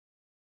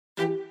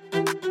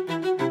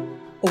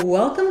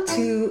Welcome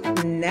to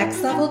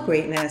Next Level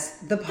Greatness,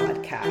 the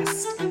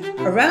podcast.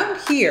 Around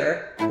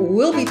here,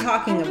 we'll be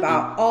talking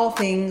about all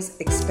things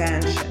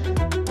expansion,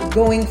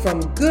 going from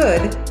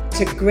good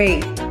to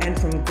great and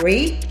from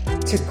great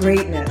to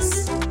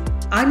greatness.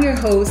 I'm your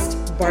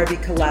host, Barbie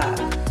Collab.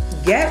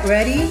 Get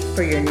ready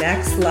for your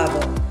next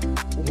level.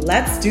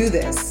 Let's do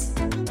this.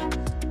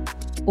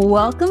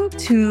 Welcome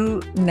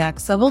to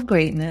Next Level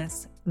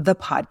Greatness, the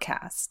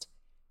podcast.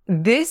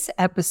 This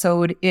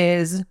episode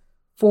is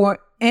for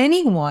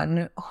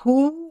anyone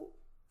who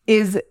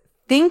is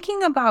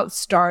thinking about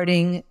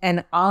starting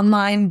an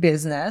online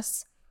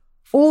business,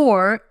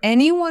 or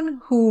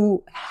anyone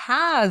who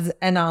has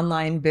an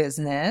online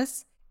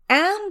business,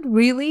 and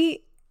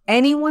really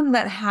anyone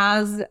that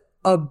has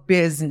a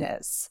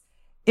business.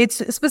 It's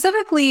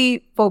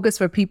specifically focused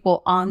for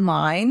people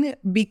online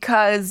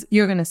because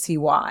you're going to see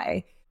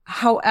why.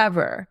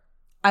 However,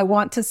 I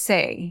want to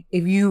say,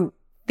 if you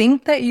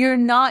think that you're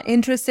not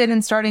interested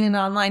in starting an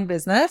online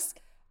business,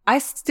 I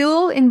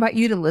still invite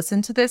you to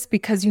listen to this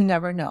because you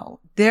never know.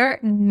 There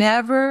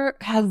never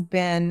has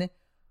been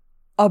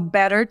a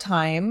better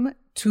time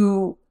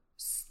to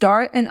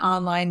start an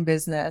online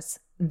business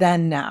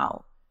than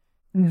now.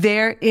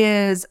 There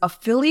is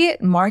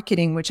affiliate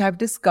marketing, which I've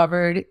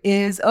discovered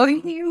is a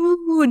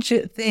huge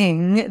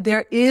thing.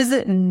 There is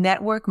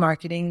network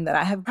marketing that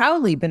I have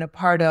proudly been a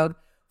part of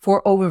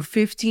for over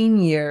 15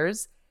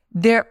 years.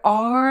 There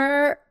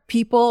are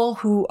people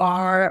who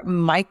are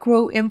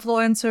micro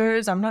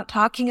influencers. I'm not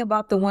talking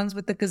about the ones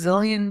with the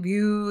gazillion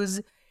views.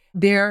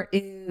 There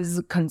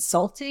is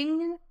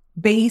consulting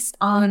based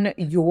on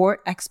your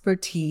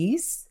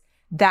expertise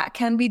that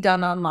can be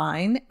done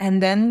online.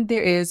 And then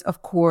there is,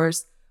 of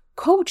course,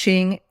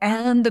 coaching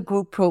and the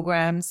group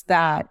programs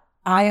that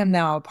I am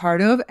now a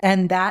part of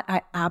and that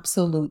I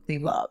absolutely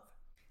love.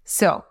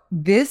 So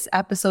this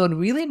episode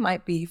really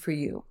might be for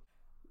you.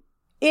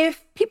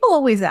 If people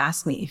always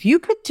ask me, if you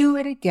could do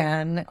it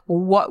again,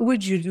 what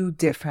would you do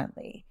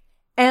differently?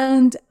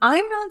 And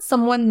I'm not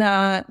someone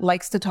that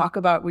likes to talk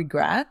about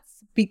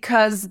regrets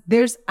because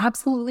there's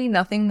absolutely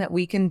nothing that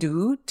we can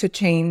do to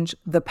change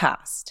the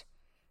past.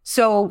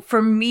 So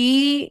for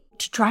me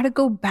to try to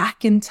go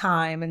back in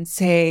time and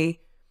say,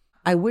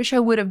 I wish I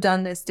would have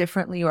done this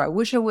differently, or I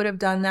wish I would have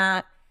done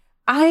that,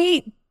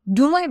 I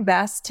do my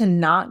best to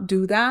not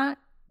do that,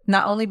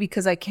 not only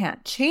because I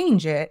can't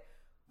change it,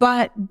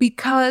 but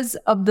because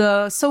of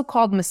the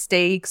so-called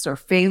mistakes or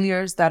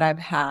failures that I've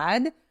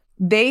had.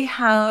 They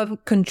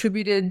have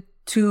contributed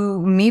to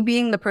me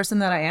being the person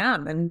that I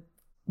am, and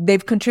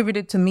they've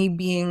contributed to me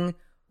being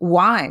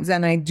wise.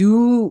 And I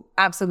do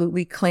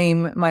absolutely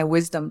claim my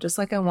wisdom, just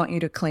like I want you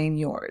to claim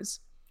yours.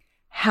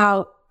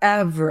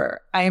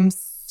 However, I am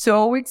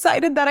so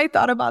excited that I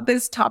thought about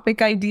this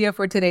topic idea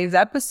for today's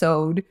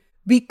episode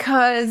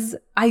because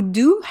I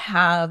do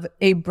have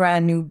a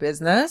brand new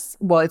business.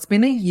 Well, it's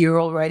been a year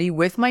already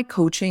with my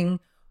coaching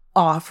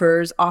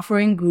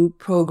offering group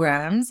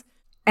programs.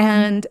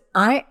 And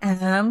I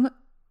am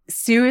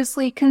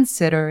seriously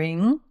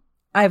considering,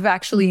 I've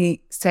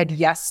actually said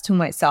yes to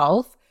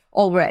myself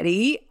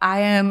already.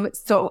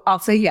 I'll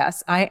say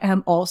yes. I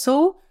am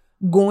also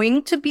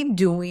going to be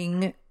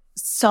doing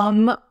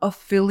some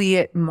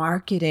affiliate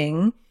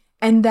marketing,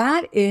 and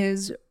that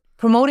is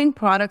promoting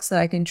products that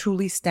I can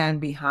truly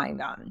stand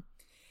behind on.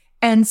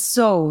 And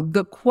so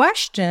the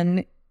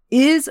question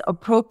is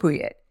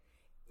appropriate.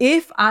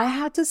 If I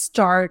had to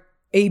start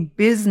a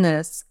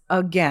business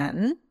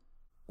again,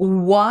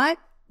 what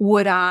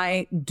would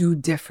I do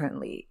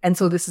differently? And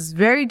so this is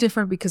very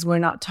different because we're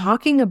not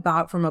talking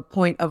about from a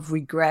point of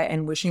regret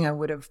and wishing I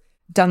would have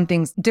done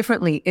things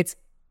differently. It's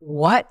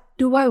what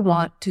do I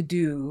want to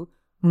do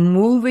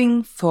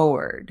moving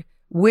forward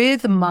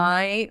with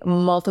my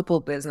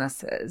multiple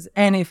businesses?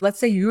 And if, let's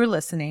say, you're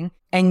listening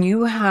and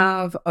you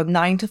have a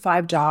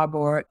 9-to-5 job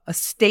or a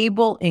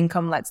stable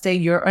income, let's say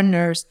you're a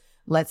nurse,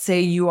 let's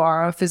say you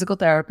are a physical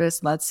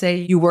therapist, let's say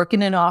you work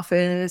in an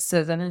office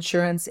as an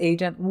insurance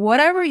agent,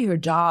 whatever your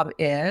job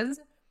is,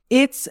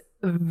 it's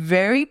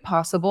very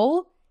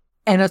possible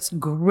and it's a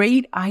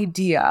great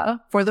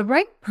idea for the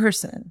right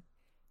person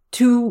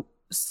to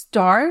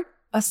start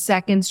a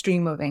second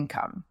stream of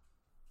income.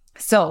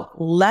 So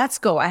let's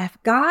go.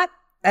 I've got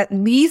at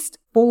least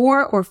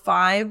 4 or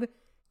 5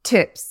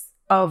 tips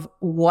of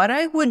what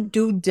I would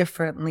do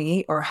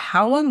differently or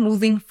how I'm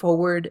moving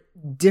forward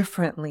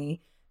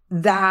differently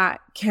that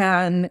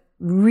can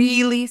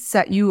really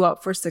set you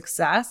up for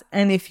success.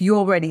 And if you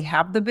already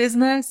have the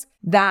business,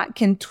 that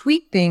can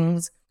tweak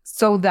things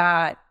so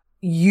that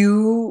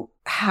you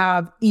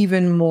have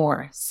even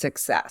more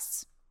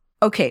success.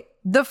 Okay,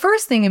 the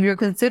first thing, if you're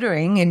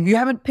considering and you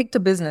haven't picked a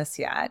business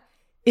yet,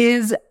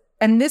 is,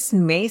 and this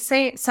may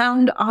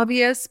sound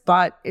obvious,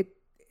 but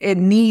it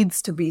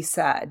needs to be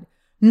said.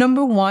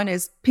 Number one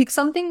is pick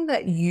something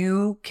that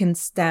you can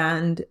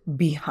stand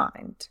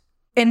behind.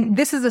 And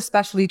this is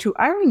especially true.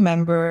 I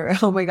remember,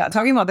 oh my God,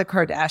 talking about the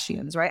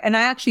Kardashians, right? And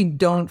I actually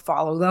don't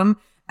follow them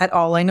at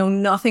all. I know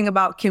nothing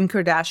about Kim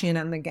Kardashian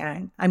and the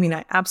gang. I mean,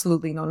 I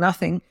absolutely know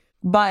nothing.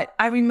 But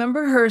I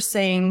remember her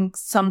saying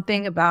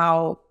something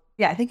about,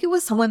 I think it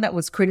was someone that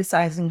was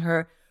criticizing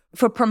her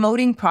for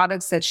promoting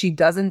products that she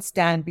doesn't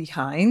stand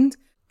behind.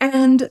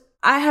 And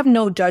I have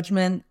no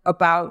judgment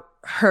about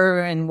her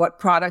and what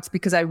products,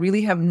 because I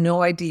really have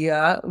no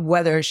idea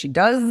whether she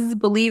does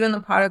believe in the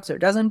products or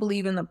doesn't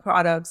believe in the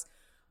products.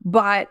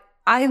 But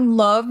I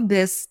love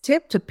this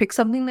tip to pick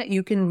something that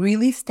you can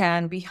really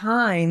stand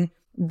behind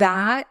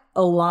that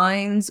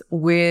aligns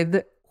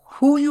with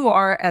who you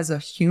are as a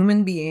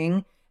human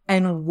being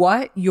and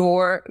what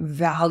your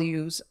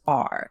values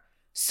are.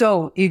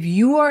 So if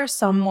you are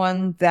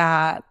someone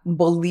that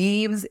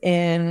believes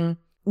in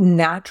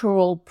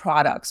natural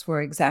products,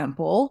 for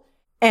example,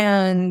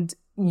 and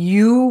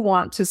you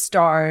want to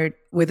start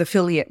with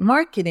affiliate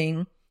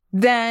marketing,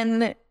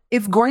 then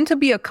it's going to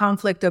be a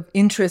conflict of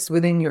interest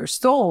within your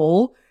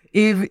soul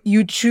if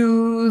you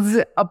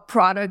choose a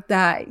product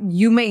that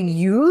you may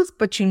use,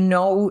 but you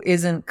know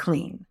isn't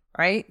clean,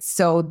 right?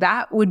 So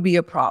that would be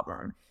a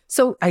problem.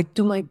 So I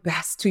do my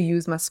best to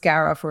use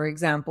mascara, for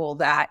example,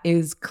 that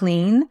is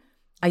clean.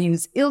 I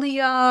use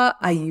Ilia.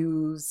 I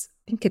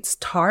think it's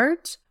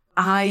Tarte.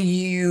 I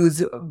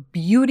use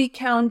Beauty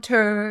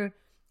Counter.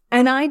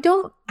 And I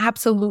don't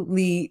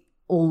absolutely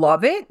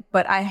love it,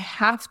 but I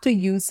have to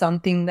use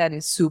something that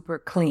is super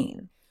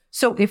clean.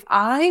 So if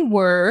I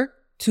were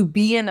to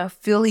be an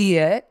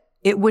affiliate,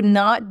 it would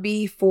not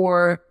be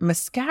for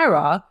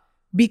mascara,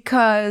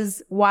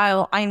 because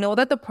while I know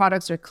that the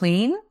products are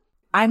clean,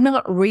 I'm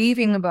not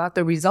raving about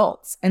the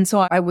results. And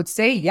so I would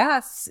say,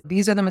 yes,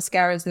 these are the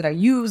mascaras that I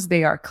use.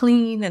 They are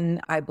clean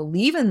and I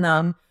believe in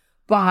them,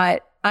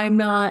 but I'm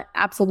not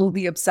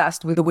absolutely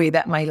obsessed with the way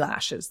that my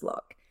lashes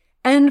look.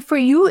 And for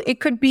you, it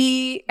could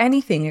be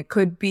anything. It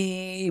could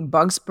be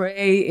bug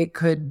spray. It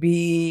could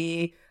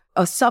be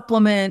a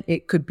supplement.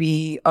 It could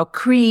be a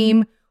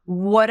cream.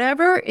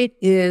 Whatever it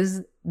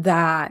is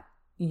that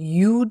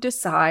you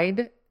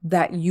decide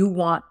that you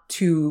want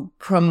to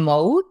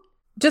promote,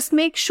 just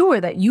make sure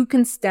that you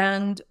can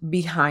stand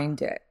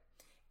behind it.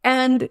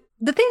 And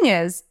the thing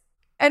is,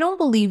 I don't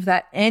believe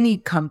that any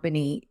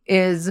company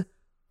is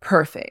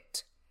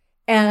perfect.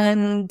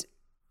 And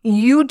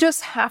you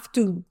just have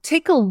to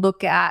take a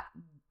look at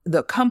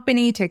the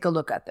company, take a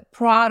look at the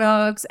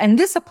products. And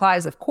this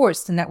applies, of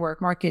course, to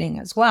network marketing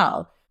as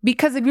well.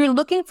 Because if you're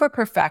looking for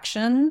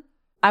perfection,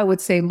 I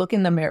would say look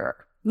in the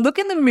mirror. Look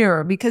in the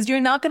mirror, because you're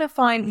not going to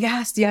find,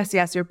 yes,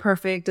 you're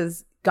perfect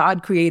as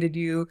God created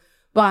you.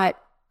 But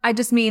I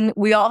just mean,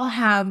 we all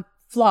have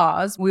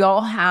flaws. We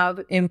all have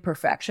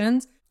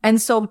imperfections.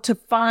 And so to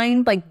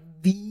find like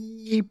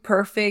the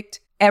perfect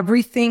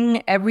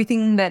everything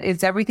that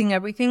is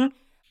everything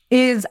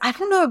is, I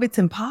don't know if it's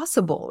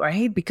impossible,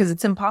 right? Because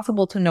it's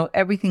impossible to know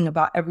everything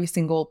about every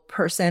single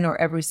person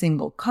or every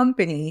single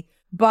company.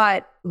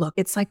 But look,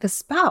 it's like a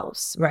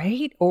spouse,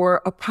 right?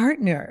 Or a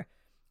partner.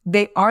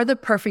 They are the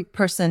perfect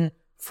person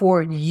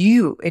for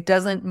you. It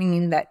doesn't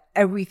mean that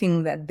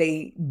everything that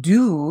they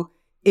do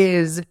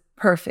is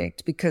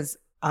perfect, because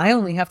I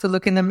only have to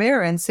look in the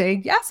mirror and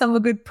say, yes, I'm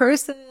a good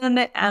person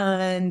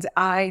and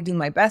I do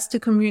my best to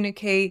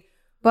communicate,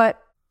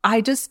 but I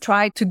just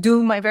try to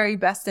do my very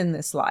best in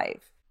this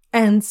life.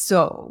 And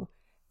so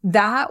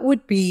that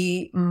would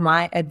be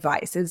my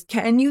advice is,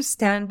 can you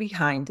stand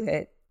behind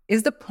it?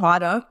 Is the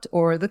product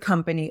or the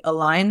company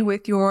aligned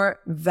with your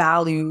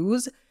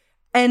values?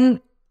 And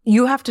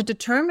you have to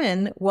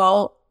determine,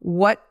 well,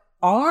 what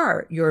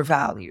are your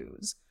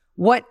values?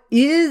 What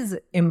is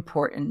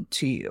important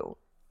to you?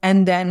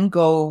 And then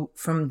go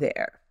from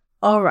there.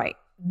 All right.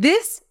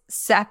 This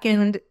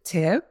second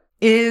tip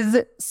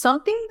is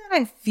something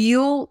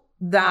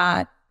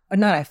that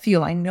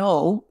I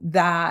know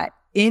that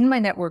in my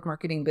network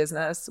marketing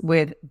business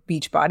with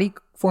Beachbody,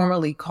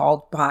 formerly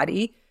called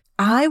Body,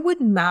 I would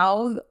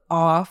mouth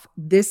off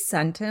this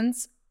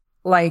sentence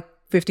like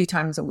 50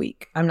 times a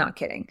week. I'm not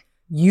kidding.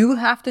 You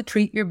have to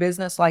treat your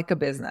business like a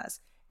business.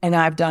 And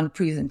I've done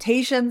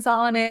presentations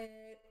on it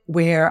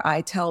where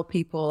I tell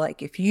people,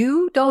 like, if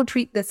you don't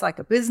treat this like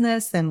a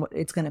business, then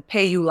it's going to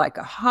pay you like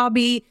a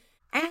hobby.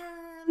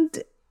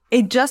 And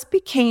it just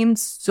became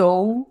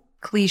so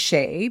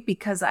cliche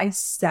because I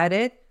said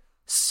it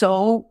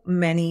so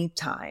many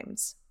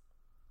times.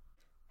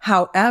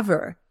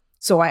 However,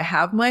 so I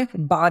have my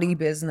body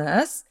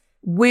business,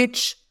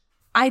 which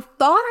I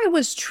thought I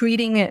was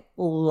treating it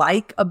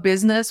like a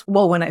business.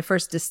 Well, when I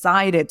first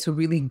decided to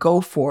really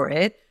go for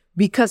it,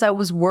 because I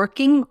was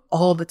working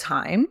all the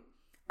time.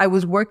 I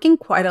was working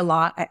quite a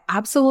lot. I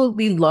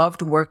absolutely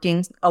loved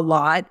working a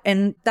lot,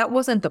 and that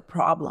wasn't the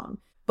problem.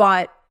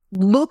 But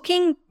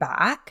looking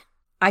back,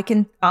 I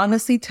can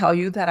honestly tell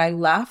you that I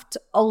left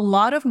a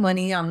lot of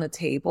money on the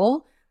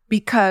table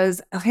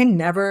because I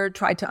never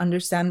tried to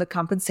understand the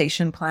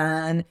compensation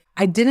plan.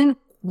 I didn't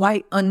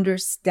quite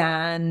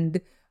understand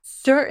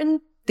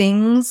certain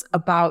things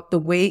about the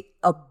way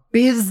a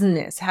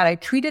business, had I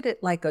treated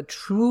it like a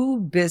true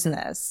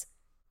business,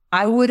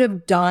 I would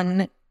have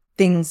done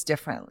things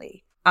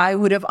differently. I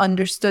would have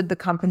understood the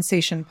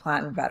compensation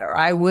plan better.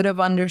 I would have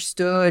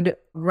understood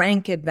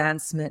rank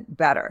advancement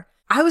better.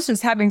 I was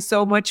just having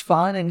so much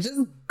fun and just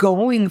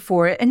going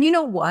for it. And you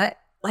know what?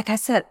 Like I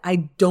said,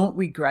 I don't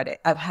regret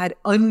it. I've had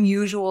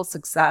unusual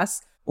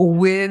success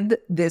with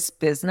this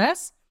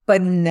business.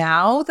 But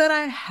now that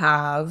I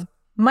have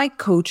my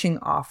coaching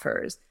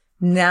offers,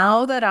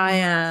 now that I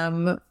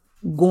am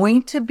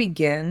going to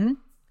begin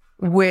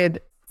with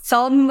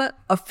some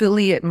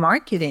affiliate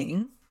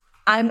marketing,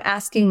 I'm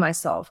asking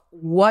myself,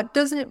 what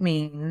does it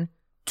mean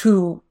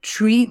to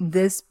treat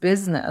this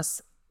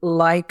business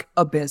like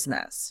a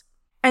business?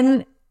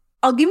 And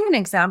I'll give you an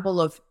example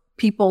of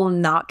people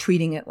not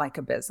treating it like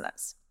a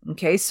business.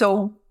 Okay.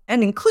 So,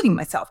 and including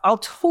myself, I'll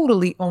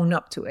totally own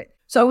up to it.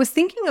 So I was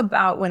thinking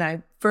about when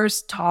I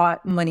first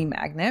taught Money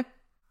Magnet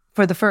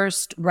for the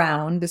first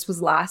round. This was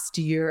last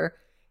year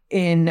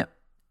in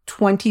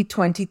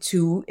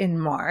 2022 in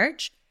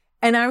March.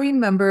 And I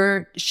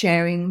remember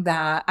sharing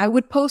that I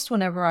would post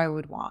whenever I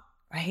would want,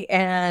 right?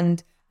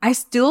 And I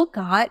still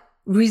got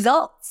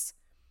results.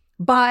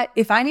 But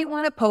if I didn't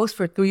want to post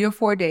for 3 or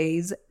 4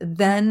 days,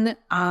 then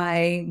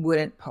I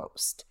wouldn't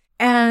post.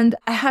 And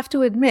I have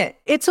to admit,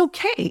 it's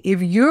okay.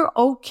 If you're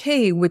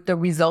okay with the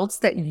results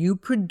that you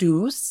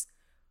produce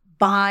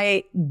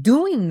by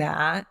doing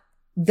that,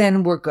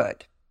 then we're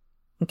good.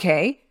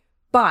 Okay.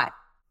 But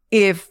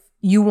if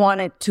you want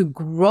it to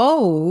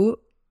grow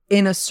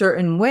in a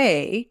certain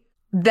way,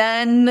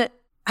 then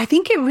I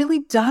think it really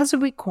does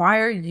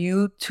require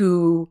you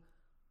to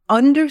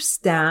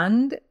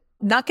understand,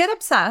 not get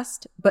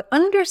obsessed, but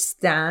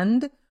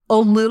understand a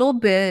little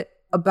bit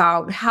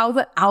about how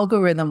the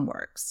algorithm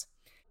works.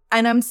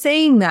 And I'm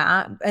saying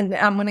that, and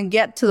I'm going to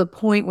get to the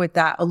point with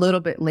that a little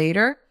bit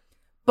later,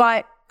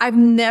 but I've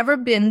never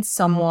been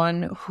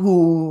someone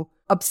who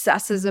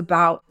obsesses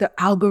about the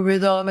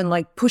algorithm and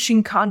like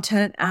pushing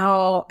content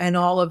out and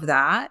all of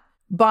that.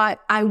 But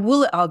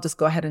I'll just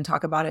go ahead and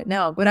talk about it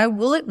now. But I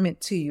will admit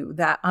to you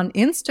that on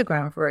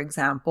Instagram, for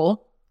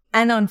example,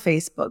 and on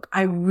Facebook,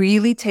 I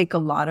really take a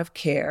lot of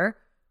care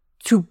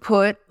to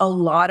put a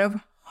lot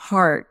of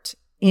heart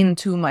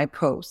into my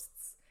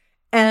posts.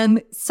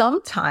 And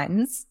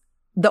sometimes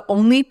the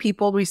only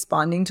people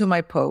responding to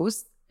my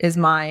posts is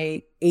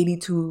my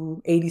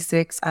 82,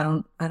 86, I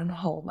don't know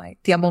how old my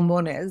Tia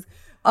Bombon is.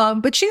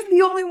 But she's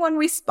the only one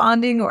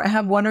responding, or I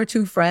have 1 or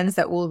 2 friends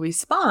that will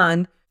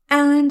respond.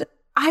 And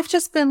I've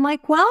just been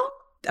like, well,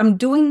 I'm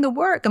doing the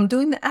work. I'm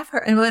doing the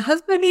effort. And my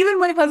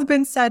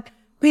husband said,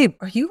 babe,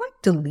 are you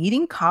like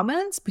deleting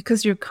comments?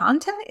 Because your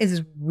content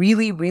is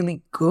really,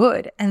 really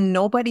good and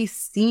nobody's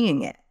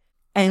seeing it.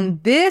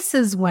 And this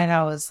is when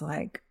I was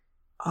like,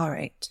 all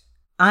right,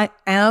 I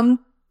am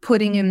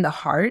putting in the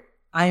heart.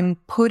 I'm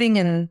putting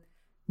in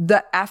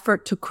the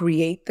effort to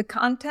create the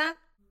content,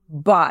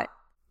 but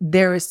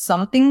there is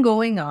something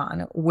going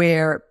on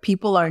where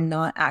people are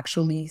not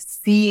actually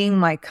seeing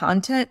my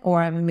content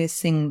or I'm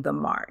missing the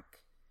mark.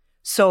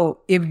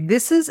 So if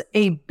this is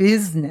a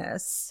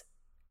business,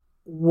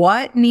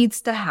 what needs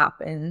to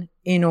happen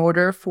in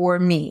order for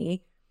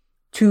me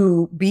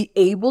to be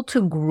able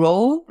to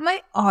grow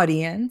my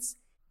audience?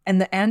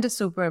 And the and is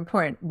super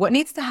important. What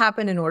needs to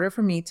happen in order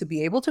for me to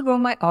be able to grow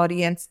my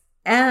audience?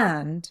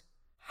 And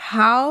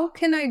how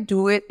can I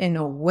do it in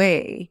a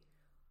way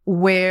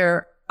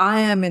where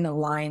I am in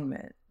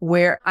alignment,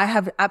 where I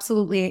have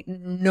absolutely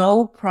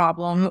no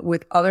problem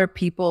with other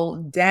people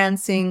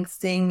dancing,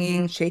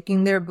 singing,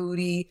 shaking their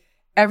booty.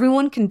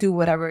 Everyone can do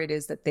whatever it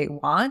is that they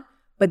want,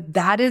 but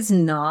that is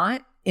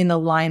not in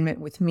alignment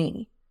with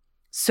me.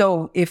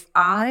 So if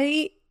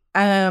I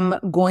am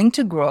going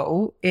to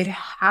grow, it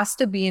has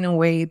to be in a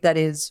way that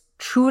is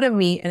true to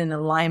me and in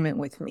alignment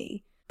with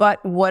me.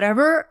 But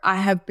whatever I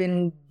have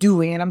been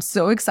doing, and I'm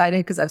so excited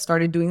because I've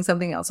started doing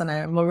something else and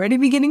I'm already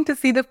beginning to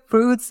see the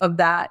fruits of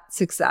that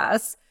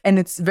success. And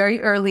it's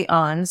very early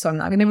on, so I'm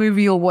not going to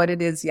reveal what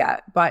it is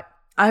yet. But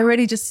I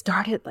already just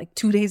started like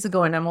 2 days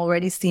ago and I'm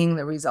already seeing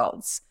the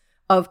results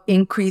of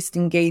increased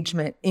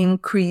engagement,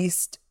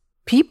 increased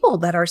people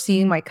that are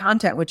seeing my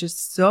content, which is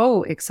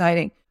so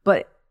exciting.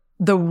 But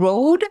the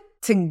road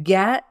to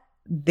get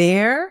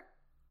there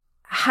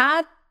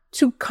had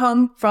to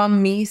come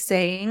from me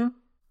saying,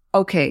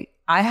 okay,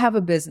 I have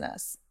a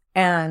business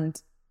and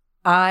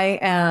I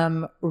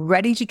am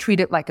ready to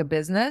treat it like a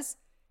business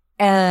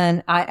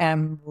and I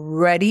am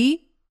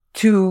ready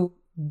to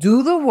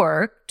do the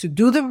work, to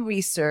do the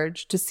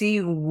research, to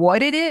see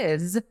what it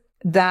is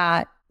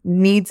that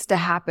needs to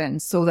happen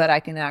so that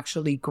I can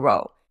actually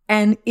grow.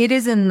 And it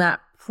is in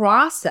that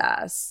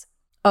process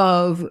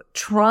of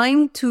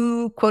trying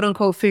to quote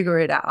unquote figure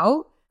it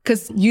out,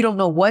 because you don't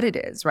know what it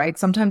is, right?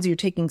 Sometimes you're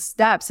taking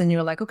steps and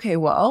you're like, okay,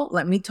 well,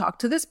 let me talk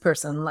to this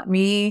person. Let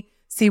me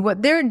see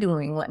what they're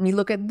doing. Let me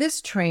look at this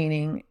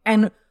training.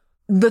 And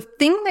the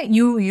thing that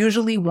you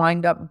usually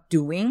wind up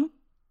doing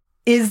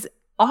is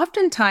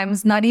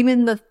oftentimes not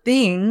even the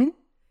thing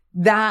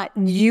that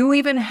you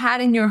even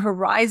had in your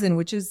horizon,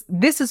 which is,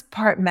 this is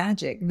part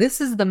magic.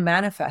 This is the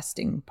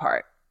manifesting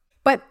part.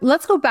 But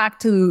let's go back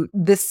to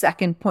this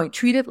second point,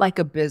 treat it like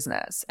a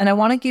business. And I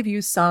want to give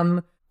you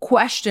some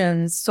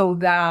questions so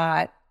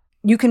that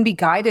you can be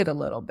guided a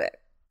little bit.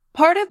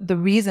 Part of the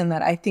reason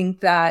that I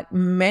think that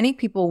many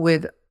people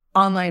with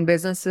online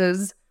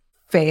businesses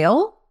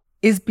fail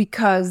is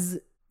because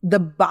the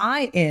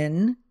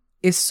buy-in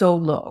is so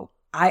low.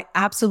 I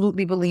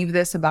absolutely believe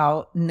this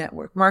about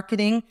network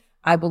marketing.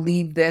 I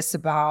believe this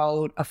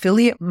about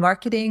affiliate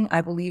marketing.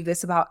 I believe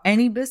this about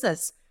any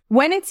business.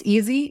 When it's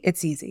easy,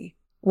 it's easy.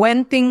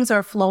 When things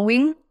are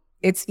flowing,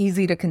 it's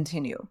easy to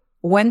continue.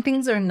 When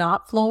things are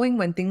not flowing,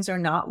 when things are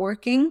not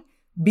working,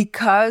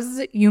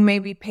 because you may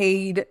be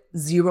paid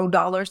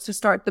 $0 to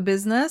start the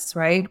business,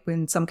 right?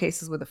 In some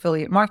cases with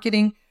affiliate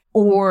marketing,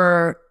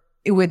 or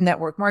with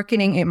network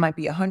marketing, it might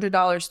be $100,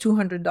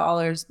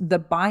 $200. The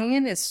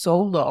buy-in is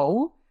so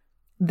low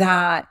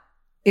that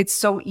it's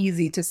so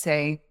easy to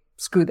say,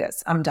 screw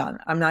this, I'm done.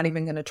 I'm not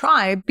even going to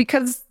try,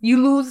 because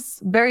you lose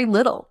very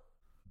little.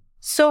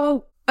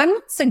 So I'm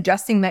not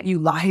suggesting that you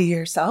lie to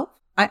yourself.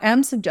 I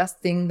am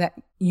suggesting that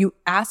you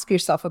ask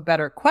yourself a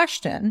better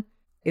question.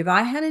 If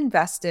I had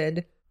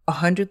invested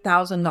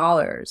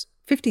 $100,000,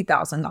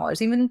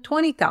 $50,000, even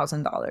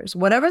 $20,000,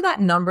 whatever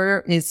that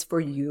number is for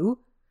you,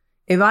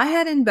 if I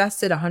had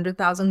invested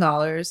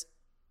 $100,000,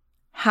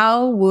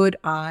 how would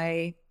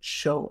I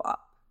show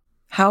up?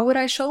 How would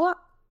I show up?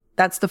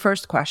 That's the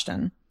first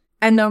question.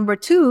 And number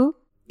two,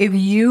 if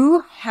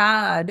you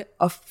had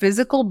a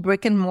physical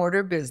brick and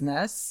mortar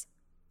business,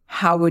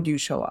 how would you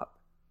show up?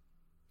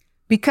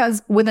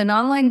 Because with an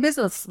online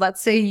business,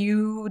 let's say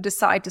you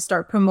decide to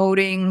start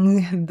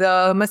promoting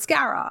the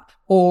mascara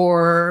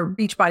or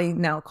Beachbody,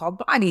 now called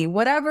Body,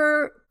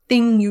 whatever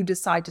thing you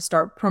decide to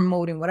start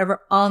promoting,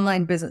 whatever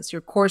online business,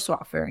 your course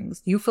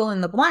offerings, you fill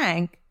in the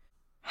blank.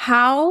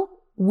 How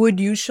would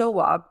you show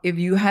up if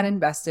you had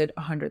invested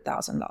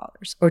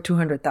 $100,000 or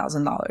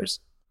 $200,000?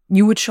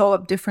 You would show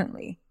up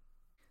differently.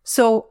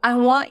 So I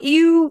want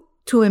you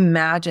to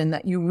imagine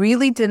that you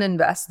really did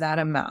invest that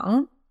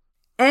amount,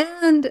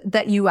 and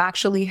that you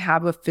actually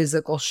have a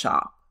physical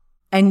shop.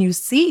 And you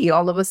see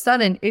all of a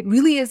sudden, it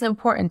really is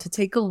important to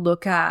take a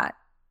look at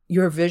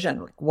your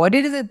vision. Like, what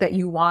is it that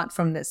you want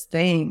from this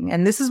thing?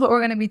 And this is what we're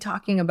going to be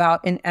talking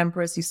about in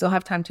Empress. You still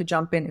have time to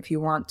jump in if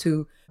you want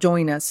to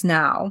join us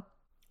now.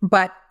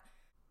 But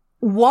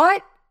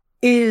what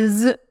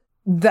is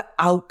the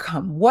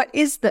outcome? What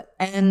is the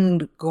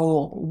end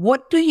goal?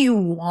 What do you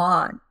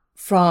want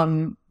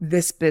from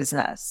this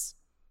business?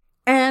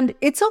 And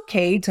it's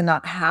okay to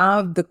not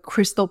have the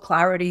crystal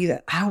clarity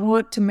that I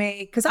want to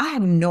make, because I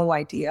had no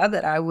idea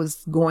that I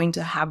was going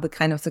to have the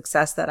kind of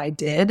success that I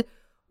did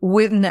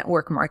with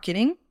network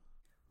marketing.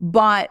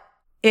 But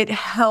it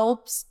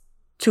helps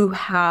to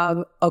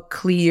have a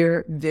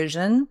clear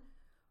vision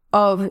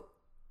of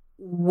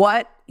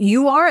what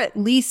you are at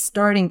least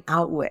starting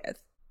out with.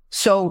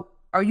 So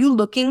are you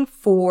looking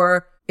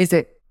for,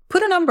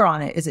 put a number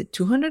on it. Is it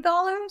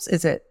 $200?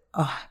 Is it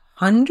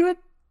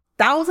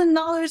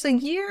 $100,000 a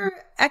year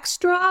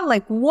extra?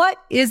 Like, what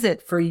is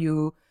it for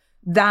you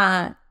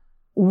that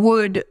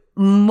would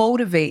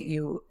motivate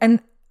you?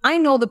 And I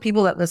know the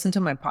people that listen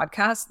to my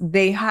podcast,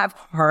 they have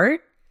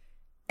heart,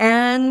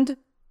 and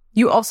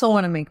you also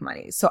want to make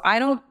money. So I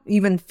don't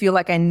even feel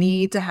like I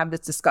need to have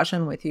this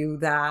discussion with you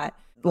that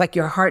like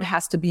your heart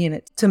has to be in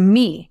it. To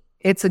me,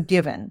 it's a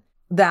given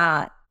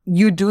that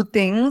you do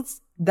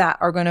things that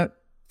are going to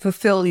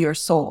fulfill your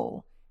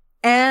soul.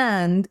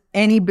 And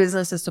any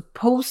business is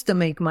supposed to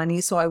make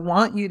money. So I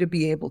want you to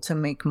be able to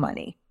make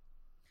money.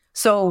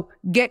 So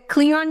get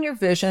clear on your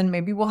vision.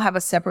 Maybe we'll have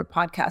a separate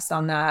podcast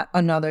on that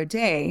another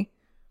day.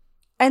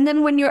 And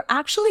then when you're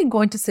actually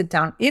going to sit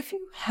down, if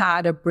you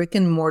had a brick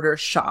and mortar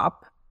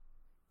shop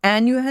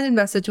and you had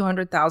invested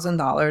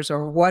 $200,000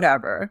 or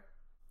whatever,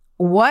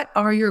 what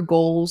are your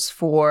goals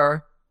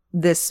for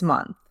this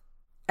month?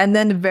 And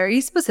then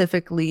very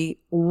specifically,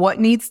 what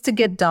needs to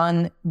get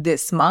done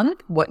this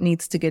month? What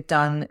needs to get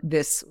done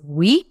this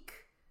week?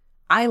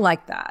 I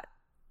like that.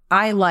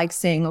 I like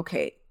saying,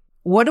 okay,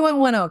 what do I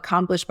want to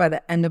accomplish by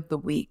the end of the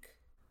week?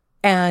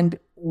 And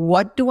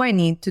what do I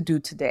need to do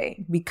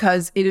today?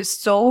 Because it is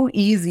so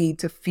easy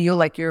to feel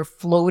like you're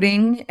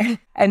floating.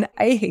 And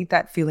I hate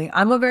that feeling.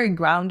 I'm a very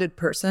grounded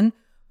person.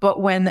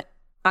 But when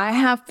I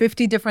have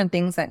 50 different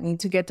things that need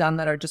to get done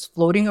that are just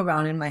floating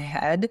around in my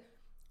head,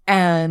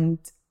 and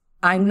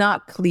I'm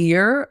not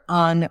clear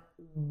on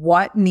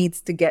what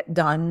needs to get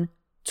done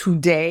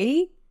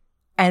today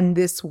and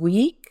this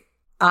week,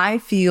 I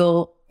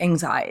feel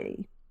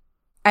anxiety.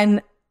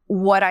 And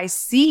what I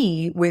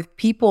see with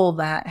people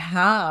that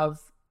have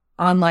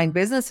online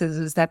businesses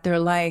is that they're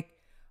like,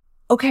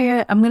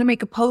 okay, I'm going to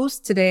make a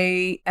post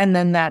today and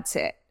then that's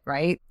it,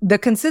 right? The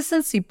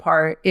consistency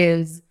part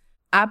is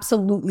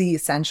absolutely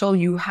essential.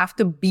 You have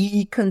to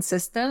be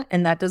consistent.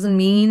 And that doesn't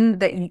mean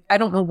that I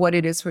don't know what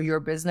it is for your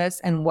business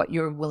and what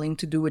you're willing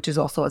to do, which is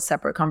also a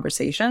separate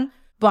conversation.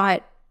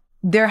 But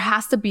there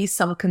has to be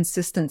some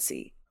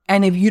consistency.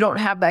 And if you don't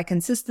have that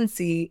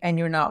consistency and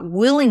you're not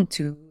willing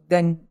to,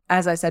 then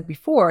as I said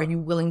before, are you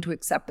willing to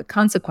accept the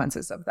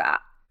consequences of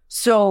that?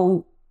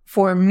 So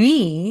for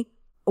me,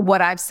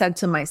 what I've said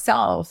to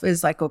myself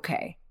is like,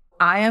 okay,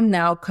 I am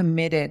now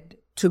committed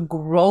to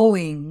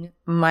growing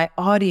my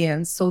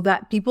audience so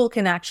that people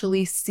can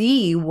actually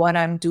see what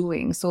I'm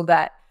doing, so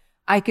that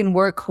I can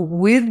work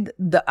with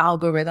the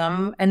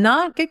algorithm and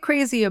not get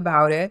crazy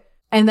about it.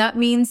 And that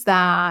means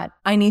that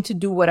I need to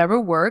do whatever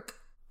work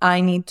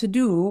I need to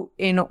do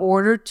in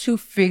order to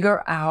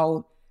figure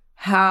out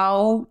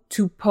how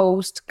to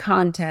post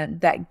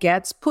content that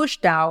gets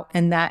pushed out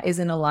and that is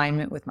in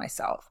alignment with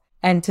myself.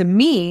 And to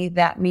me,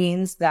 that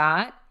means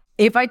that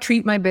if I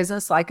treat my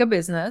business like a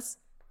business,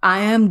 I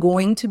am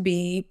going to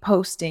be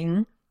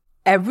posting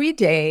every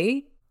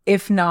day,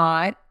 if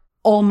not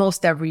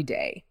almost every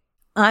day.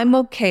 I'm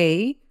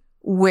okay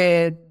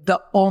with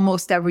the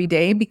almost every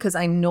day because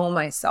I know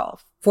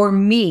myself. For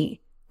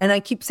me, and I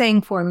keep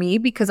saying for me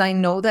because I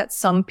know that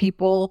some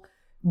people,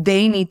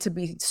 they need to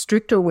be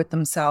stricter with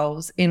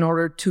themselves in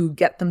order to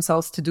get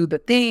themselves to do the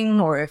thing.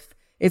 Or if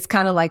it's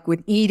kind of like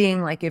with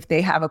eating, like if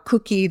they have a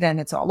cookie, then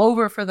it's all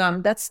over for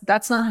them. That's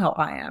not how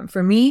I am.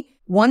 For me,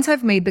 once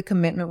I've made the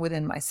commitment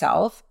within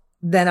myself,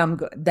 then I'm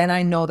good. Then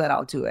I know that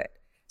I'll do it.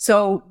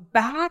 So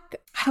back,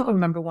 I don't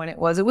remember when it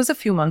was. It was a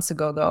few months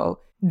ago though.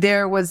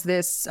 There was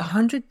this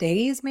 100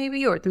 days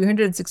maybe, or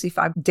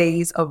 365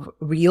 days of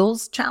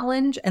Reels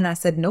challenge. And I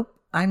said, nope,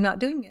 I'm not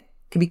doing it,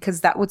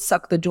 because that would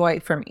suck the joy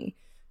for me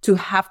to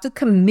have to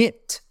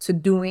commit to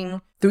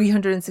doing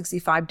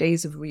 365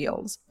 days of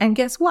Reels. And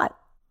guess what?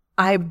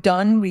 I've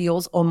done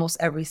Reels almost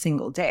every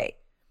single day.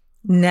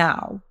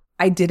 Now,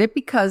 I did it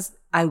because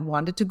I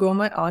wanted to grow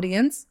my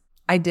audience.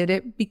 I did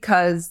it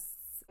because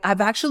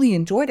I've actually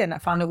enjoyed it and I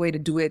found a way to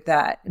do it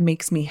that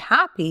makes me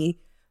happy.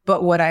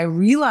 But what I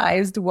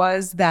realized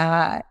was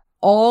that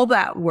all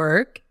that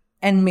work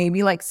and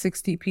maybe like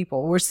 60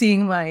 people were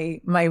seeing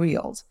my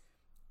Reels.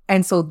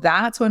 And so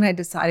that's when I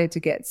decided to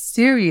get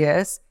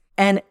serious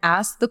and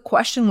ask the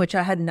question, which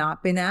I had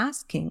not been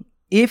asking.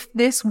 If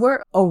this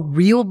were a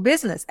real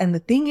business, and the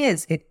thing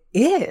is, it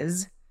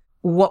is,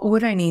 what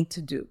would I need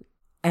to do?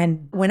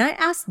 And when I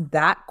asked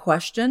that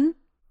question,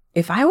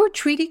 if I were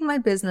treating my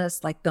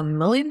business like the $1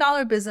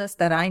 million business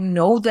that I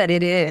know that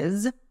it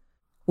is,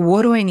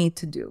 what do I need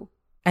to do?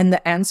 And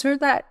the answer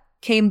that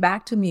came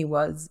back to me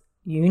was,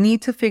 you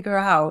need to figure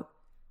out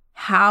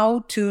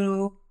how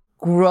to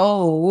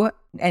grow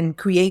and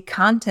create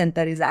content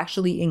that is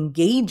actually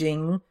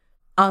engaging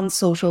on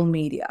social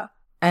media.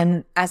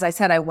 And as I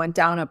said, I went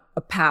down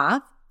a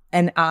path,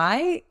 and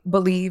I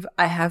believe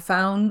I have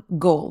found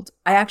gold.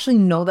 I actually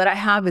know that I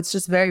have. It's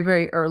just very,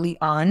 very early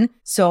on.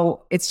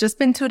 So it's just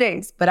been 2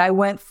 days, but I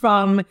went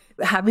from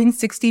having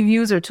 60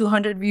 views or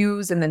 200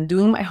 views and then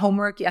doing my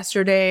homework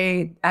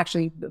yesterday,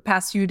 actually the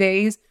past few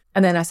days.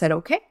 And then I said,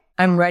 okay,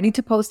 I'm ready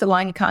to post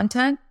aligned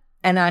content.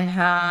 And I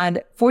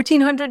had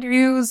 1,400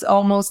 views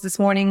almost this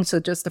morning.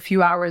 So just a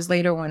few hours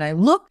later when I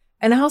looked,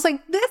 and I was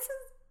like, this is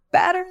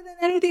better than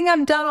anything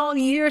I've done all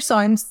year. So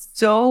I'm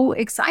so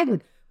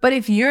excited. But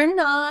if you're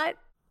not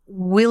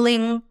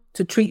willing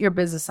to treat your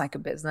business like a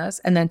business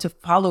and then to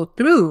follow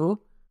through,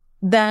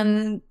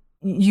 then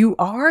you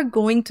are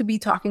going to be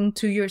talking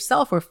to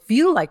yourself or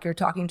feel like you're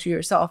talking to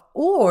yourself.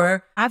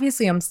 Or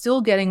obviously I'm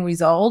still getting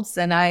results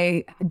and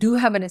I do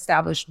have an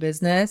established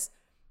business,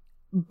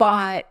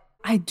 but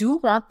I do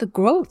want the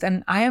growth,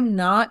 and I am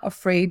not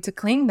afraid to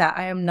claim that.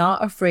 I am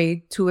not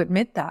afraid to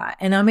admit that.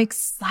 And I'm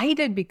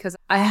excited because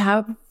I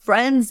have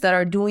friends that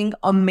are doing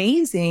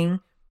amazing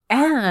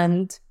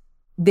and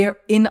they're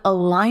in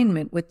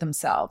alignment with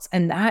themselves.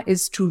 And that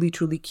is truly,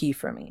 truly key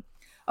for me.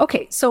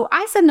 Okay, so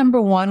I said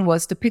number 1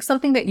 was to pick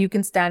something that you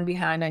can stand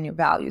behind on your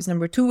values.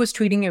 Number 2 was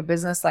treating your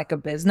business like a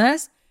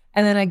business.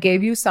 And then I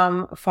gave you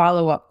some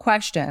follow-up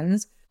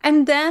questions.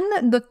 And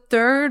then the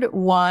third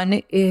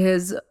one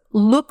is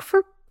look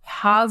for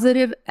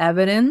positive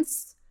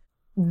evidence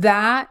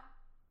that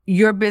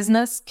your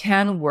business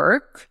can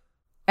work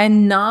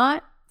and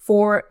not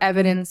for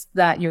evidence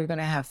that you're going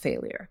to have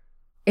failure.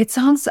 It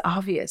sounds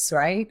obvious,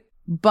 right?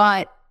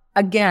 But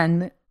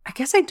again, I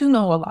guess I do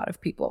know a lot of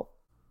people,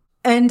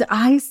 and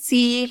I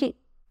see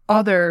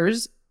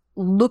others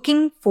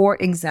looking for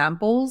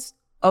examples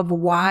of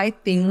why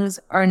things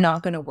are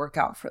not going to work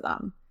out for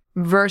them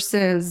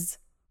versus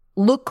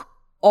look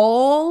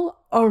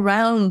all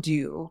around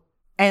you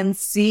and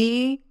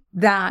see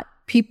that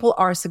people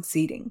are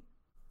succeeding.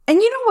 And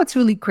you know what's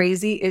really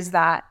crazy is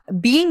that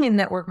being in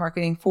network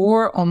marketing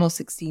for almost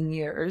 16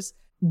 years,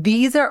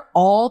 these are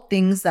all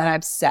things that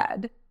I've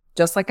said.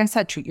 Just like I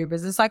said, treat your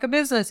business like a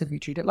business. If you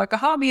treat it like a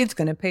hobby, it's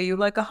going to pay you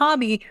like a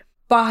hobby.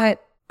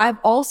 But I've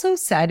also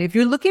said, if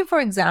you're looking for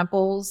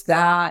examples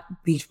that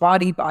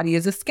Beachbody body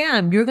is a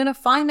scam, you're going to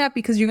find that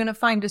because you're going to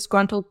find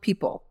disgruntled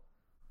people.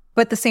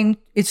 But the same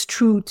is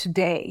true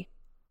today.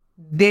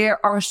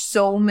 There are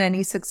so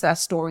many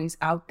success stories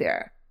out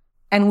there.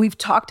 And we've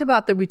talked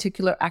about the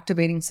reticular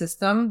activating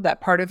system, that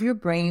part of your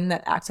brain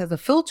that acts as a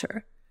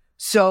filter.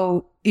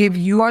 So if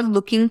you are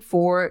looking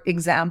for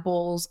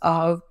examples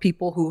of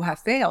people who have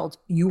failed,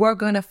 you are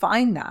going to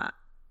find that.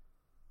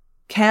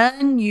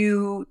 Can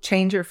you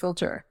change your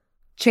filter,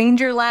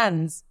 change your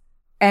lens,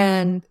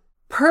 and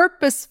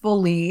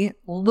purposefully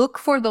look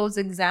for those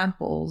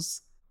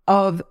examples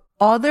of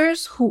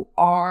others who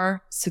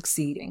are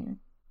succeeding,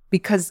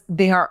 because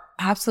they are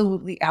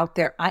absolutely out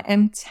there. I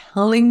am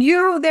telling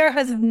you, there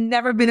has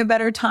never been a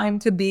better time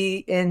to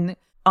be in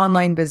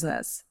online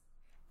business.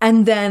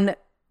 And then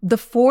the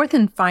fourth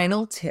and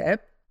final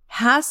tip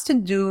has to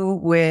do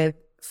with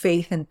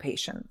faith and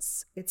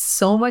patience. It's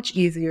so much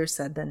easier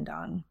said than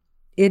done.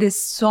 It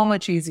is so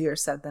much easier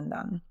said than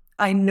done.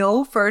 I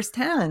know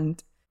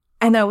firsthand.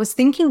 And I was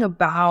thinking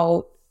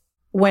about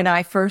when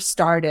I first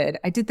started,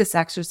 I did this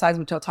exercise,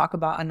 which I'll talk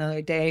about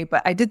another day,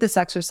 but I did this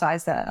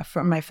exercise that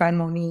from my friend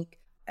Monique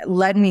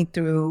led me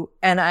through.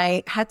 And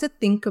I had to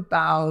think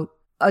about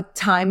a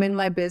time in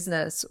my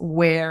business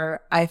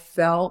where I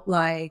felt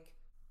like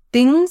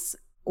things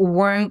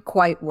weren't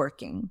quite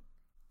working.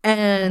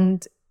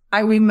 And I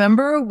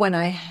remember when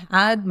I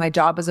had my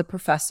job as a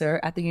professor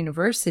at the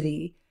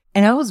university,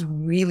 and I was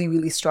really,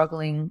 really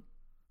struggling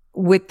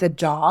with the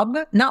job,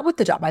 not with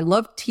the job. I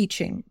loved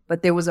teaching,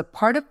 but there was a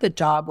part of the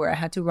job where I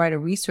had to write a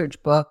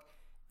research book,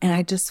 and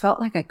I just felt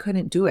like I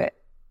couldn't do it.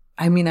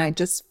 I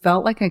just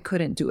felt like I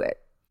couldn't do it.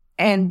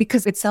 And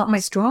because it's not my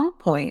strong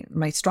point,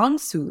 my strong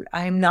suit,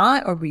 I am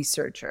not a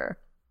researcher.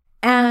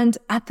 And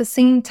at the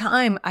same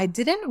time, I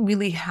didn't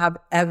really have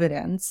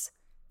evidence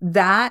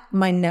that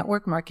my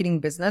network marketing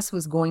business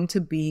was going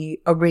to be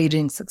a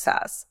raging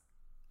success.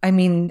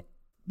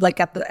 Like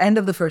at the end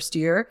of the first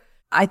year,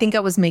 I think I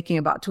was making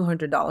about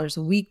 $200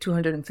 a week,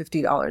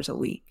 $250 a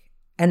week.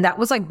 And that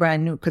was like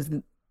brand new, because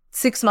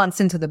 6 months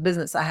into the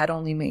business, I had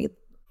only made,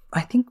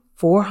 I think,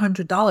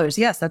 $400.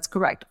 Yes, that's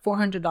correct.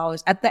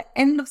 $400 at the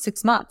end of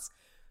 6 months.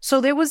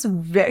 So there was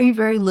very,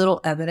 very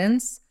little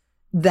evidence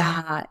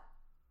that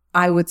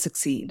I would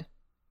succeed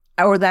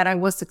or that I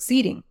was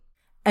succeeding.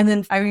 And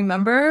then I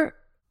remember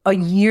a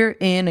year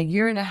and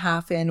a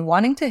half in,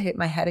 wanting to hit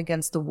my head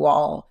against the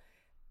wall,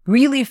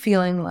 really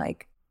feeling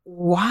like,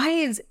 why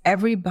is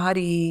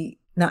everybody,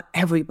 not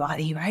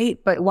everybody, right?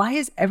 But why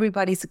is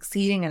everybody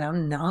succeeding and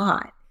I'm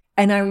not?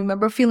 And I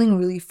remember feeling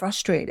really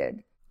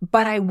frustrated,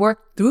 but I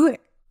worked through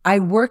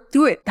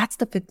it. That's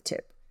the fifth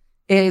tip,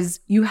 is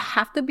you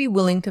have to be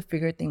willing to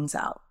figure things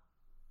out.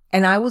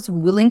 And I was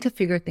willing to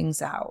figure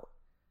things out.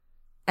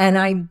 And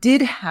I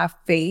did have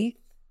faith.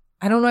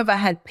 I don't know if I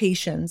had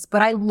patience,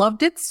 but I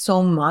loved it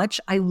so much.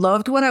 I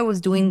loved what I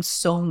was doing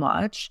so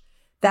much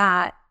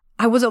that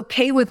I was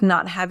okay with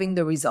not having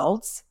the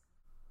results.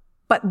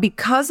 But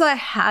because I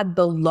had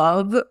the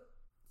love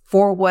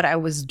for what I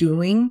was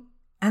doing,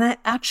 and I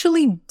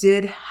actually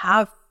did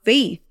have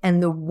faith,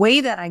 and the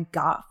way that I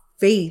got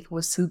faith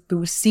was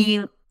through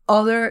seeing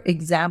other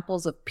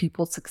examples of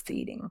people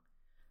succeeding.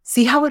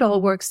 See how it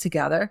all works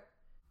together?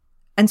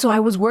 And so I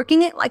was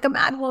working it like a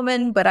mad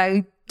woman, but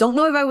I don't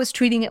know if I was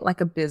treating it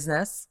like a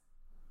business,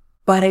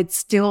 but it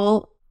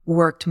still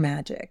worked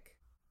magic.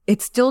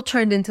 It still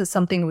turned into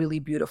something really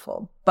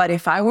beautiful. But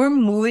if I were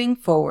moving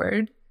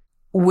forward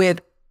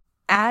with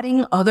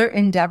adding other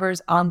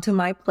endeavors onto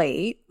my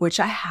plate, which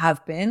I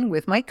have been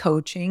with my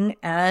coaching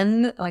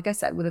and, like I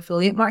said, with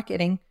affiliate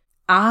marketing,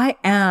 I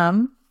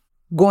am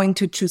going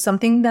to choose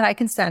something that I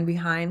can stand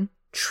behind,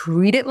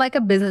 treat it like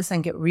a business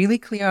and get really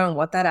clear on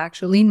what that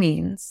actually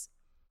means.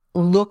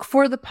 Look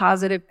for the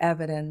positive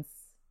evidence.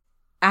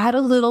 Add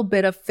a little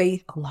bit of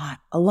faith,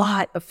 a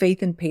lot of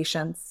faith and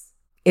patience.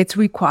 It's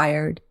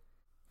required.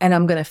 And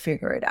I'm going to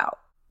figure it out,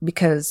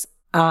 because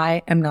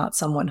I am not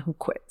someone who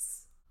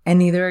quits, and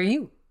neither are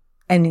you,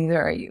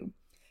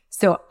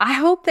 So I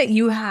hope that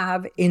you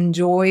have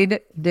enjoyed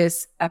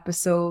this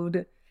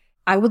episode.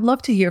 I would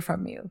love to hear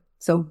from you.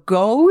 So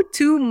go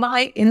to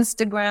my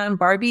Instagram,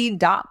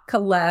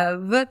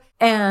 Barbie.Kalev,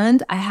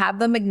 and I have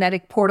the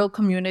Magnetic Portal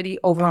community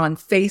over on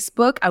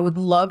Facebook. I would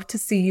love to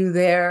see you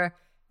there.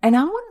 And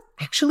I want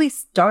to actually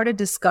start a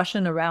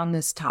discussion around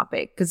this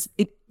topic, because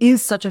it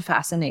is such a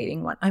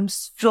fascinating one. I'm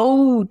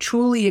so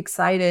truly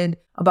excited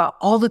about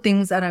all the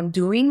things that I'm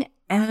doing,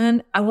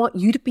 and I want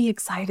you to be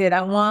excited.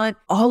 I want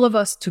all of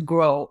us to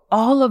grow,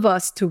 all of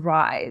us to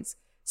rise.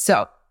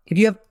 So if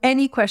you have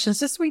any questions,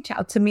 just reach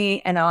out to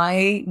me and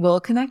I will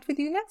connect with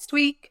you next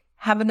week.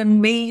 Have an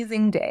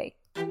amazing day.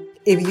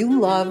 If you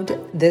loved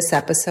this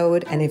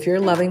episode and if you're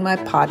loving my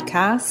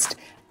podcast,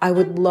 I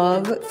would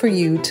love for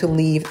you to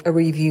leave a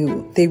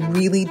review. They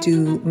really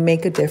do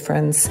make a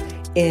difference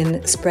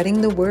in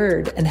spreading the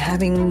word and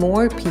having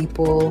more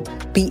people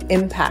be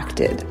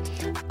impacted.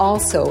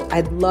 Also,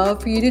 I'd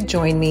love for you to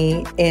join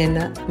me in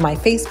my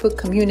Facebook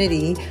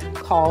community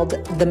called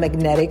The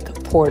Magnetic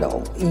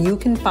Portal. You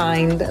can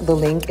find the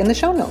link in the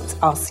show notes.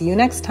 I'll see you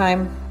next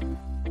time.